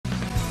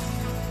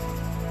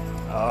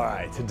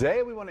right,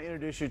 today we want to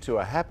introduce you to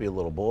a happy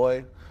little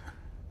boy.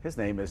 His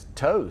name is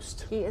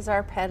Toast. He is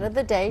our pet of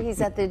the day.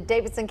 He's at the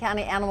Davidson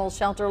County Animal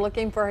Shelter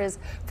looking for his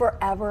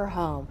forever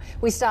home.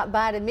 We stopped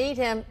by to meet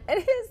him, and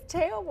his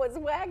tail was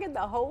wagging the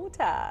whole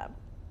time.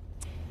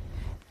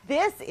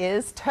 This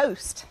is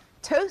Toast.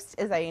 Toast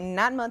is a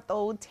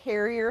 9-month-old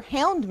terrier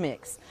hound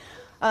mix.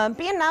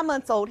 Being 9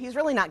 months old, he's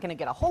really not going to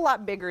get a whole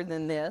lot bigger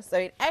than this, so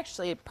it's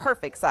actually a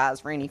perfect size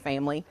for any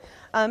family.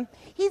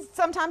 He's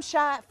sometimes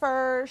shy at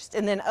first,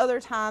 and then other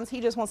times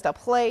he just wants to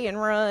play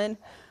and run.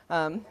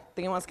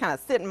 He wants to kind of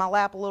sit in my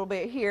lap a little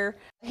bit here.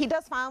 He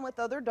does fine with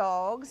other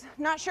dogs.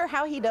 Not sure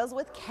how he does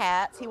with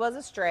cats. He was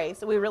a stray,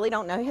 so we really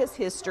don't know his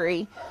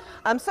history.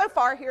 So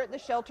far here at the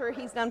shelter,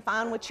 he's done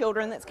fine with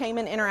children that's came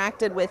and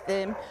interacted with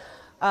them,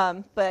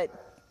 but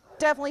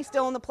definitely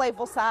still on the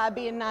playful side,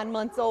 being 9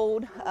 months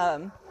old.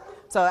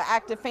 So an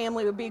active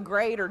family would be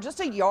great, or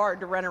just a yard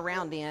to run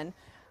around in.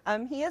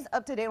 He is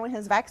up to date on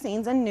his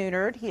vaccines and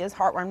neutered. He is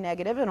heartworm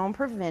negative and on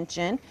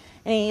prevention,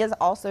 and he is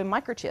also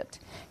microchipped.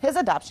 His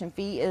adoption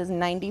fee is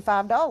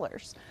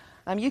 $95.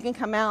 You can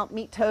come out,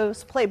 meet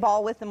Toast, play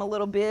ball with him a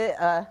little bit,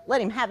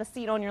 let him have a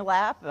seat on your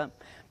lap.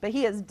 But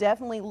he is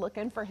definitely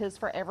looking for his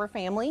forever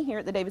family here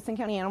at the Davidson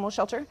County Animal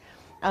Shelter.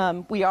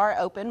 We are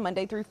open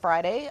Monday through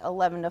Friday,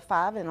 11 to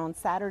 5, and on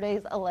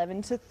Saturdays,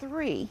 11 to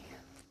 3.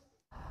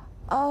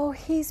 Oh,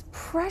 he's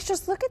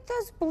precious. Look at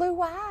those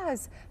blue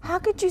eyes. How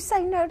could you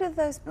say no to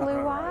those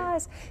blue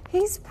eyes?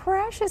 He's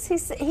precious.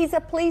 He's a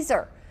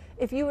pleaser.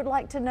 If you would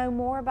like to know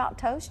more about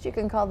Toast, you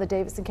can call the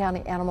Davidson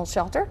County Animal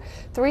Shelter,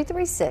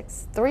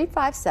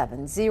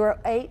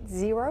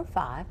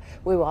 336-357-0805.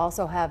 We will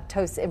also have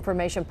Toast's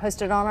information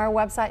posted on our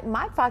website,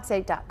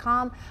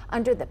 myfox8.com,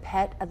 under the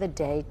Pet of the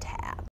Day tab.